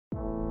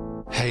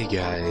Hey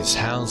guys,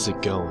 how's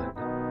it going?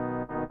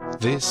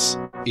 This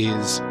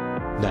is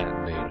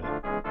Natinator,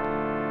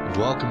 and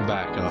welcome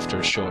back after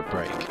a short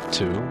break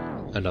to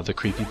another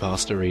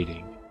Creepypasta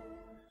reading.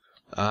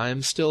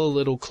 I'm still a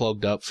little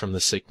clogged up from the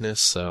sickness,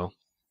 so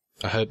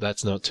I hope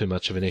that's not too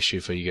much of an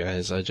issue for you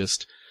guys. I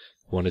just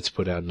wanted to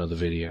put out another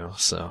video,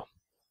 so...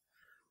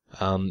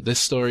 this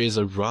story is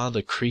a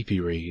rather creepy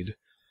read,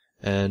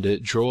 and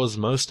it draws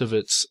most of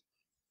its,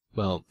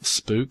 well,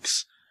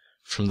 spooks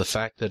from the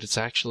fact that it's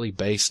actually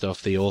based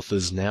off the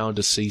author's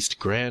now-deceased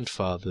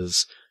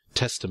grandfather's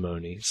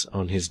testimonies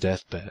on his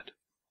deathbed.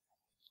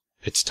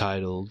 It's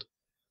titled,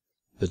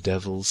 The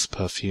Devil's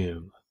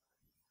Perfume.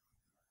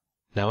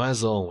 Now,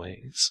 as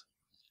always,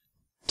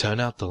 turn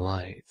out the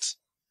lights,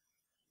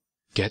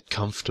 get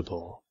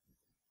comfortable,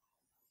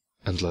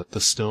 and let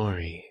the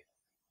story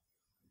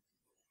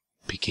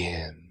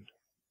begin.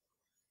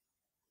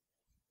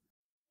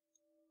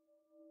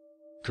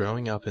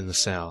 Growing up in the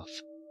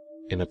South,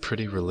 in a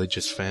pretty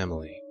religious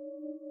family,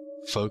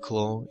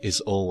 folklore is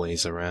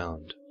always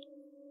around.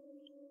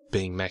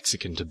 Being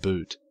Mexican to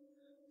boot,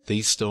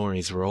 these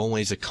stories were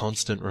always a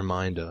constant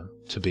reminder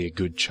to be a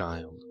good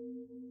child.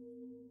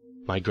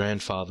 My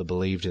grandfather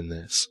believed in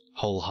this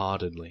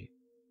wholeheartedly.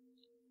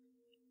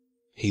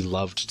 He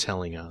loved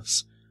telling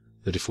us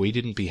that if we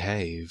didn't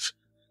behave,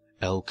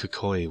 El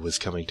Cucuy was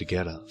coming to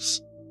get us.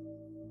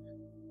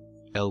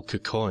 El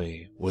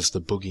Cucuy was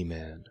the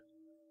boogeyman,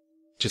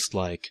 just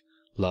like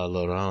La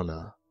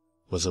Llorona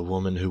was a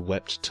woman who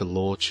wept to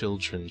lure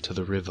children to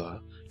the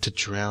river to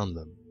drown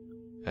them,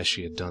 as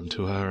she had done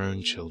to her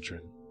own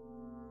children.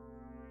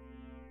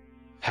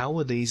 How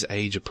were these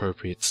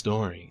age-appropriate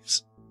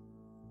stories?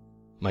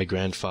 My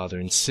grandfather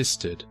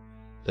insisted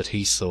that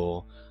he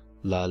saw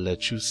La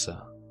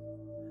Lechuza,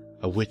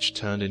 a witch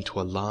turned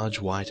into a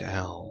large white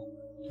owl,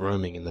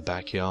 roaming in the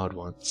backyard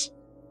once.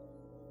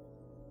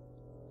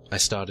 I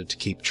started to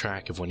keep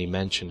track of when he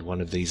mentioned one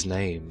of these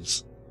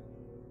names.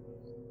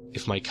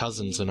 If my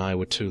cousins and I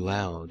were too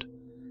loud,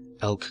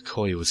 El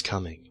Cucuy was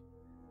coming.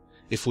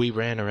 If we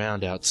ran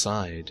around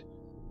outside,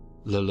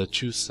 La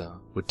Lechuza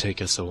would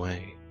take us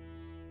away.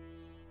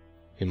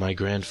 In my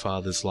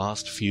grandfather's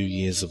last few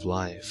years of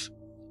life,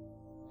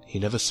 he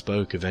never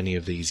spoke of any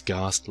of these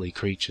ghastly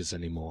creatures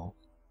anymore.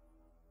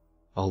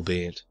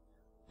 Albeit,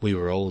 we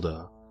were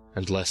older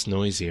and less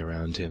noisy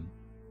around him.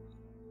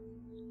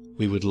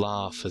 We would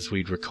laugh as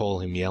we'd recall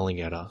him yelling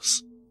at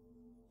us.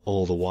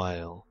 All the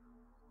while,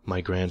 my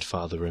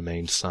grandfather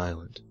remained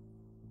silent.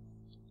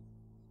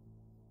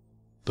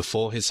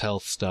 Before his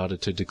health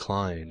started to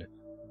decline,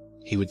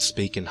 he would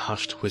speak in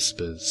hushed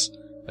whispers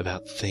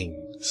about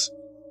things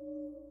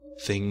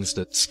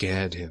that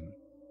scared him.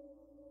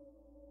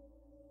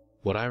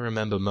 What I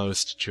remember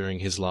most during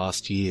his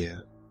last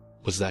year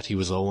was that he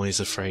was always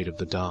afraid of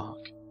the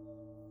dark.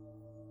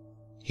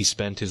 He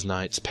spent his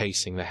nights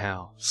pacing the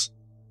house.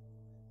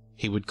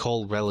 He would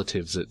call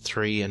relatives at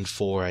 3 and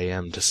 4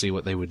 a.m. to see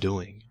what they were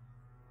doing.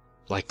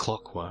 Like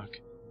clockwork,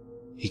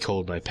 he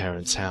called my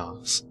parents'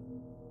 house.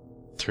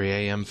 3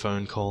 a.m.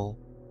 phone call,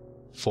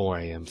 4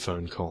 a.m.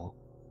 phone call.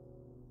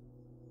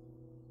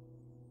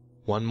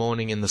 One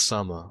morning in the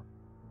summer,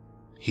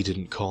 he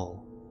didn't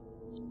call.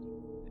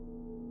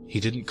 He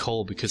didn't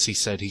call because he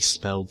said he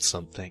smelled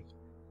something.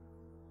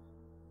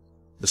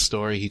 The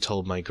story he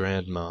told my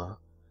grandma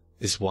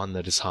is one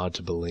that is hard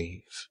to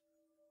believe.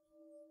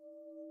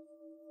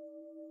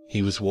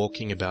 He was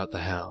walking about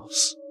the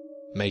house,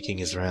 making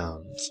his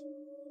rounds.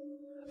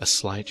 A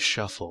slight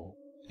shuffle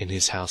in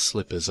his house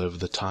slippers over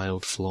the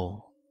tiled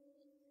floor.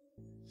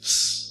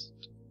 Psst,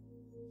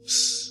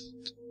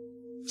 psst,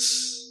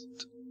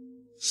 psst,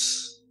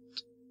 psst.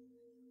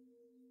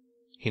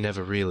 He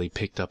never really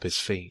picked up his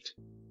feet.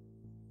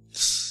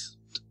 Psst,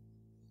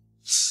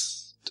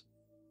 psst,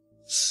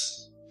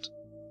 psst,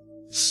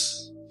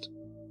 psst.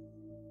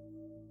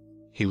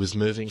 He was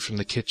moving from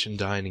the kitchen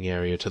dining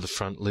area to the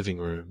front living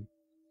room.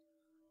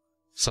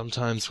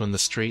 Sometimes when the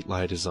street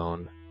light is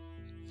on,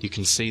 you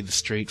can see the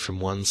street from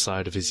one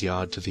side of his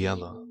yard to the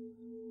other.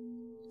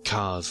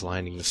 Cars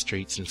lining the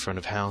streets in front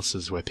of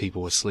houses where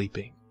people were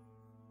sleeping.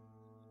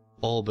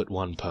 All but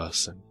one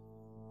person.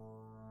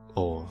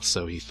 Or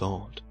so he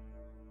thought.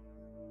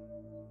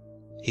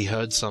 He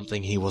heard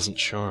something he wasn't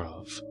sure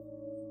of.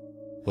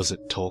 Was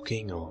it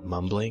talking or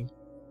mumbling?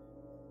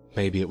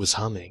 Maybe it was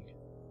humming.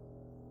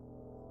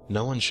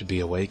 No one should be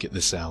awake at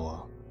this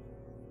hour.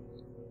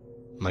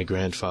 My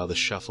grandfather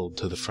shuffled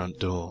to the front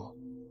door.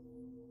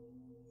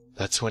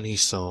 That's when he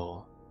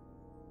saw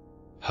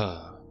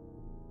her.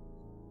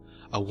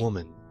 A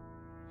woman,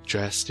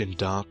 dressed in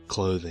dark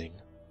clothing,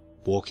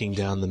 walking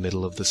down the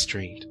middle of the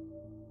street.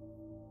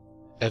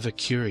 Ever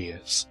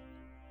curious,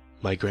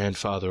 my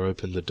grandfather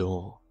opened the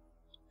door.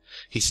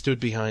 He stood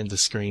behind the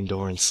screen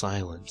door in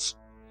silence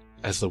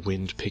as the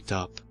wind picked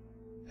up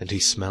and he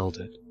smelled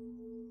it.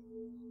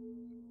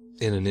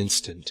 In an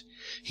instant,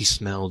 he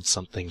smelled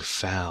something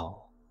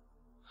foul,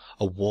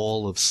 a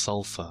wall of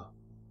sulfur.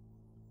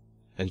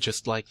 And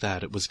just like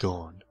that it was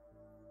gone,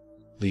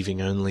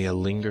 leaving only a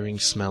lingering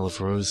smell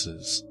of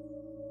roses.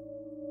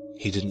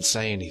 He didn't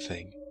say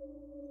anything,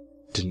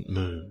 didn't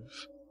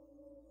move.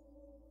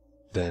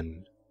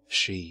 Then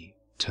she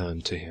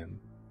turned to him.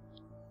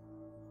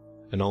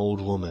 An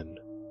old woman,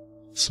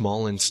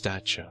 small in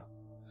stature,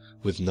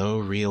 with no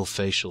real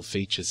facial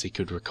features he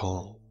could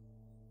recall.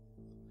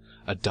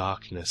 A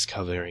darkness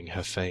covering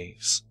her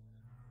face,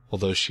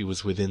 although she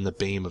was within the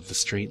beam of the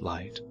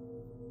streetlight.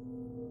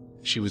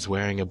 She was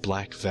wearing a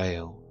black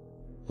veil,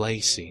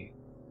 lacy,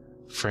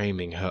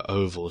 framing her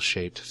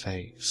oval-shaped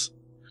face.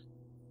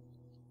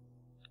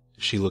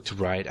 She looked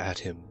right at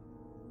him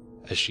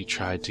as she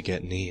tried to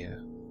get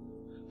near,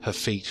 her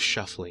feet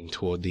shuffling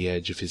toward the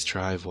edge of his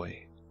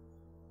driveway.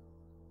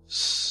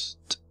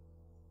 St,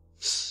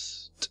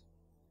 st,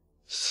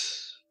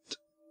 st,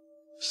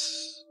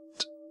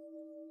 st.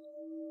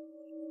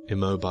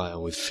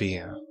 Immobile with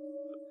fear,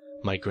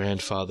 my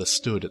grandfather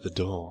stood at the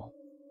door,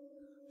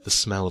 the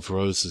smell of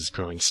roses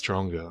growing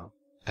stronger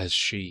as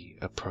she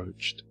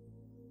approached.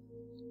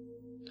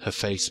 Her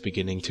face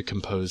beginning to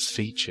compose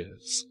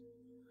features,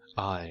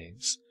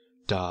 eyes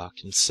dark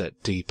and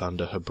set deep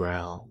under her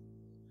brow,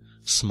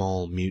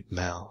 small mute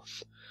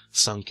mouth,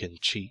 sunken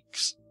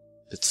cheeks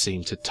that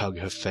seemed to tug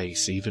her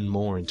face even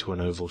more into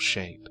an oval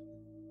shape,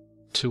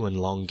 too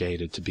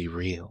elongated to be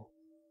real.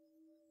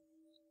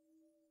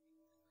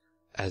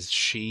 As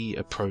she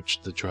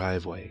approached the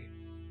driveway,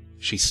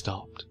 she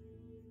stopped.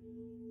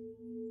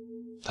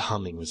 The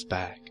humming was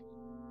back.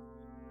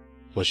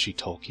 Was she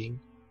talking?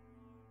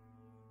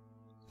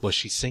 Was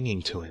she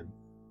singing to him?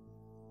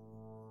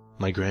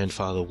 My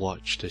grandfather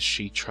watched as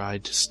she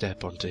tried to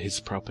step onto his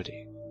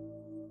property.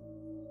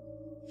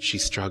 She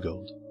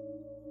struggled.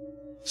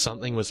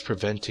 Something was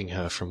preventing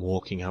her from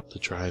walking up the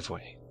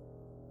driveway.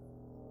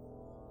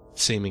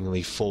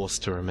 Seemingly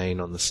forced to remain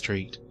on the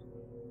street,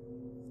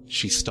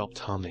 she stopped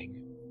humming.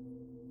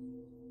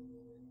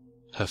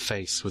 Her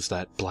face was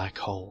that black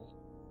hole.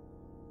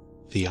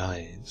 The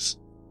eyes,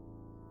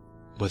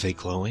 were they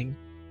glowing?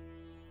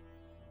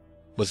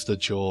 Was the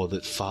jaw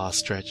that far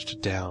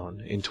stretched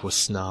down into a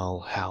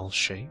snarl howl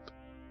shape?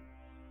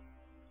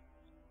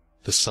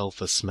 The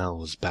sulphur smell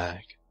was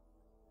back.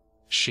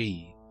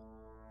 She,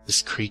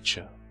 this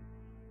creature,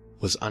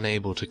 was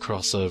unable to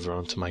cross over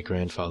onto my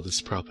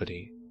grandfather's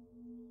property,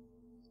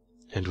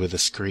 and with a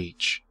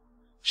screech,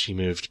 she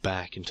moved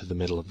back into the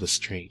middle of the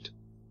street.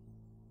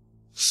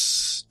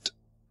 St,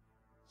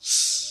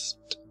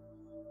 st,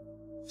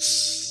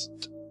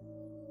 st,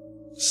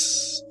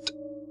 st.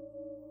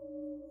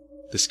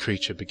 This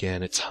creature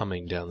began its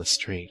humming down the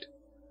street,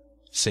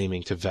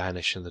 seeming to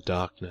vanish in the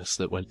darkness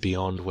that went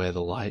beyond where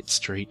the light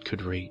street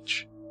could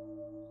reach.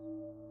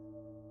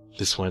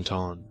 This went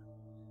on,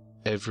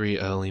 every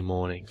early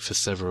morning for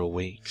several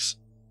weeks.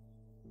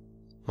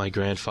 My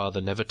grandfather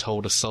never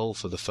told a soul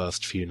for the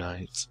first few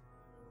nights.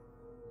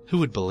 Who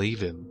would believe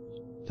him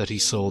that he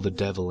saw the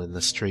devil in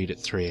the street at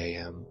 3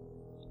 a.m.?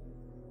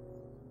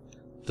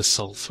 The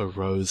sulphur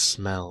rose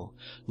smell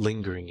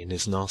lingering in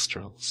his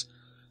nostrils,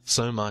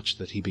 so much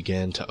that he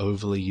began to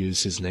overly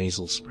use his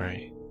nasal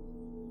spray.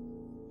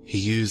 He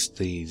used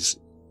these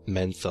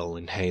menthol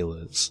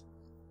inhalers,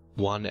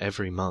 one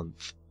every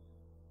month.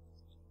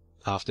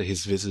 After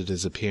his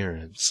visitor's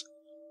appearance,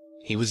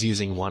 he was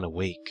using one a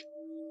week,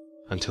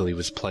 until he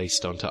was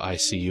placed onto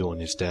ICU on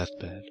his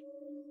deathbed.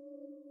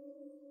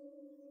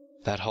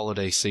 That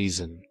holiday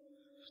season,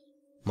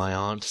 my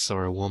aunt saw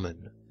a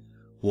woman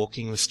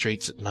walking the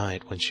streets at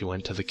night when she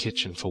went to the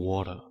kitchen for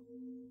water.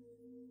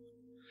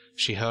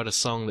 She heard a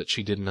song that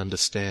she didn't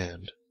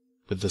understand,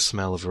 with the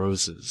smell of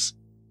roses.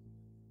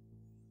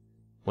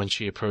 When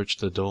she approached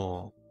the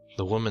door,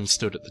 the woman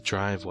stood at the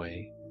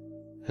driveway,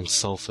 and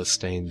sulphur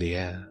stained the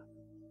air.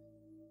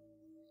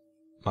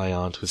 My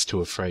aunt was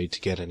too afraid to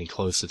get any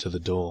closer to the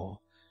door,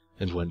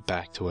 and went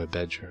back to her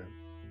bedroom.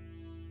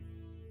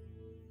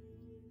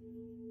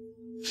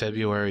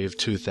 February of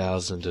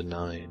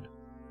 2009.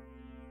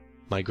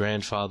 My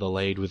grandfather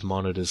laid with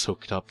monitors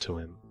hooked up to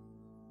him,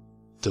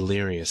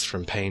 delirious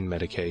from pain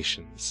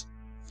medications,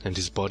 and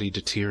his body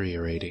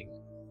deteriorating.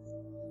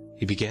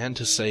 He began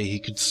to say he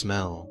could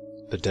smell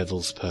the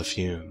devil's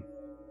perfume.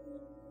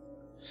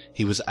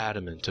 He was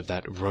adamant of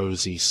that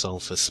rosy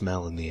sulphur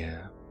smell in the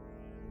air,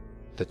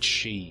 that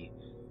she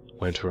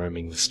went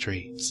roaming the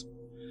streets,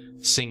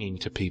 singing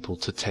to people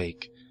to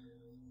take,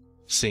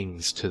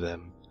 sings to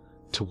them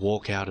to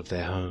walk out of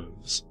their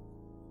homes.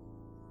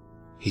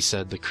 He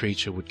said the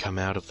creature would come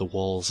out of the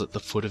walls at the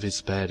foot of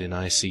his bed in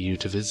ICU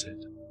to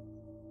visit.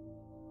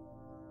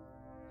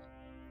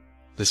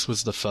 This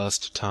was the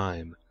first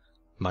time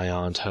my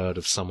aunt heard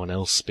of someone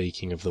else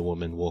speaking of the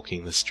woman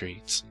walking the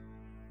streets,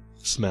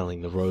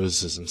 smelling the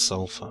roses and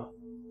sulphur.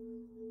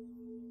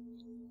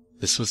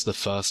 This was the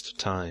first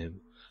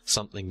time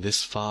something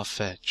this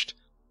far-fetched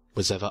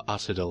was ever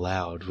uttered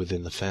aloud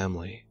within the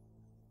family.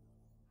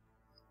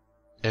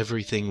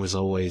 Everything was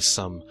always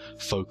some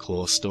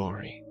folklore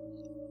story,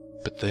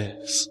 but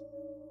this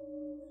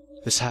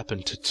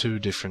happened to 2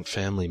 different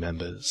family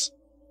members.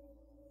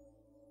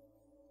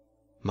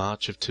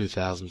 March of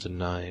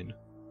 2009,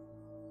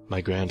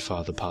 my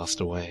grandfather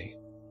passed away.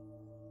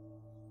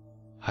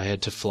 I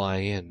had to fly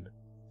in,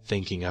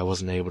 thinking I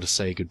wasn't able to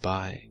say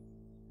goodbye,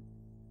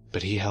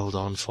 but he held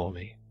on for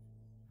me.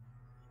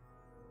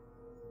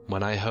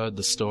 When I heard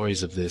the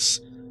stories of this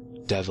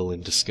devil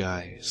in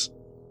disguise,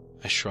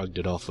 I shrugged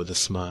it off with a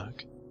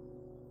smirk.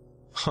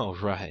 Oh,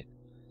 right.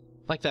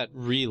 Like that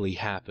really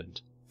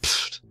happened.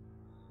 Pfft.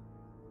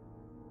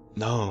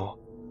 No,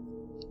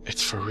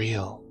 it's for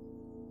real.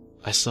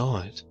 I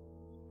saw it.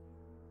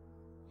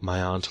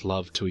 My aunt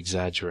loved to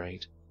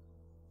exaggerate,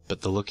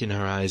 but the look in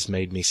her eyes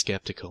made me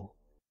skeptical.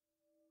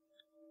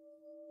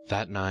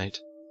 That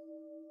night,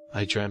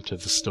 I dreamt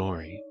of the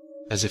story,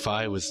 as if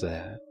I was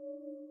there.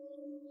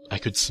 I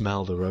could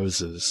smell the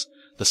roses,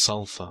 the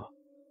sulphur.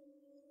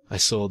 I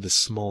saw this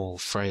small,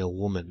 frail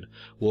woman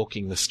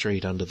walking the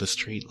street under the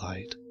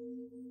streetlight.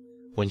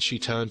 When she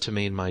turned to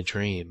me in my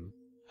dream,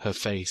 her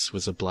face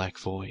was a black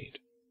void.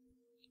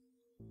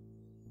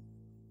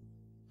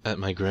 At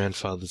my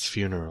grandfather's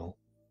funeral,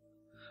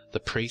 the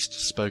priest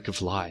spoke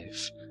of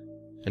life,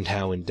 and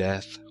how in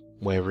death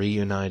we're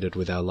reunited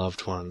with our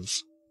loved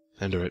ones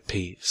and are at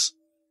peace.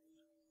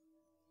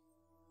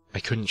 I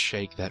couldn't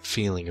shake that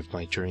feeling of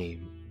my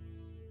dream.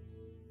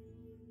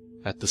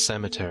 At the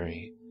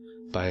cemetery,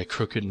 by a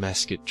crooked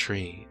mesquite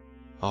tree,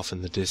 off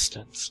in the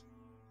distance,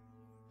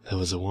 there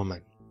was a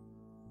woman.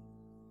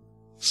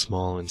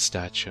 Small in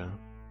stature,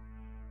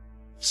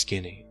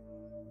 skinny.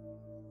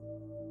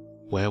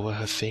 Where were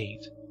her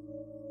feet?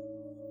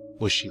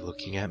 Was she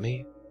looking at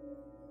me?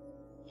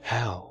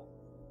 How?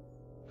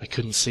 I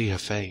couldn't see her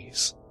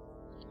face.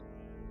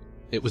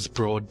 It was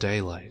broad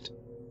daylight,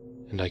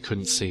 and I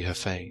couldn't see her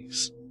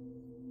face.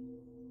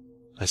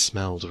 I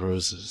smelled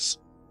roses.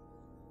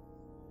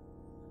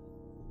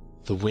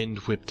 The wind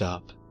whipped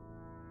up,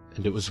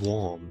 and it was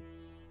warm,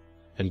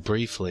 and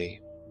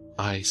briefly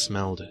I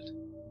smelled it.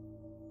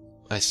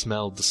 I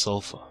smelled the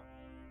sulphur.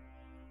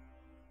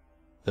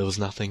 There was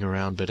nothing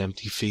around but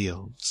empty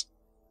fields.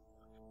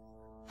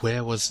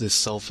 Where was this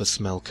sulphur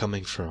smell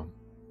coming from?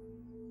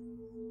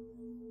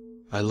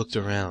 I looked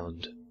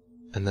around,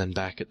 and then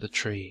back at the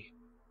tree.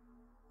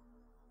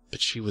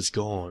 But she was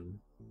gone,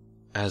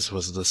 as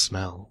was the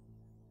smell.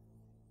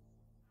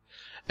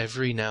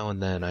 Every now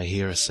and then I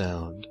hear a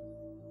sound,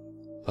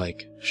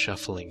 like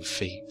shuffling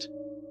feet.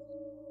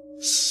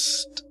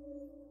 Sst,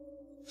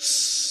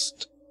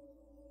 sst,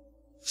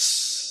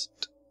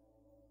 sst,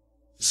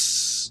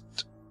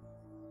 sst.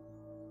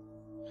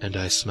 And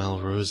I smell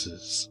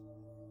roses.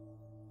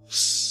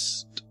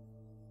 Sst,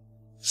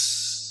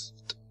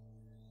 sst,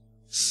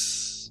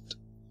 sst,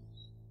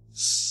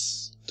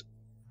 sst.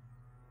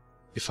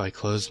 If I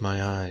close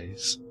my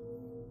eyes,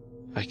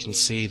 I can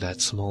see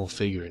that small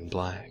figure in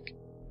black.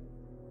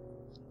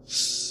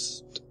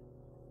 Sst,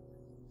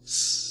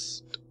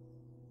 sst,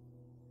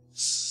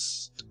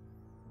 sst,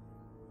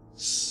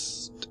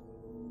 sst.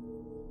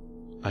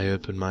 I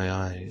open my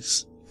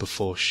eyes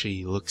before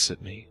she looks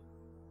at me.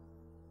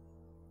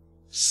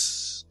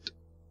 Sst,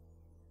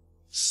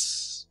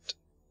 sst,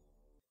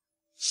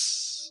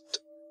 sst,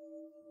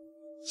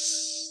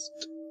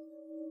 sst.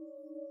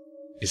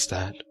 Is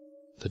that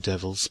the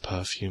devil's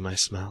perfume I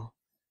smell?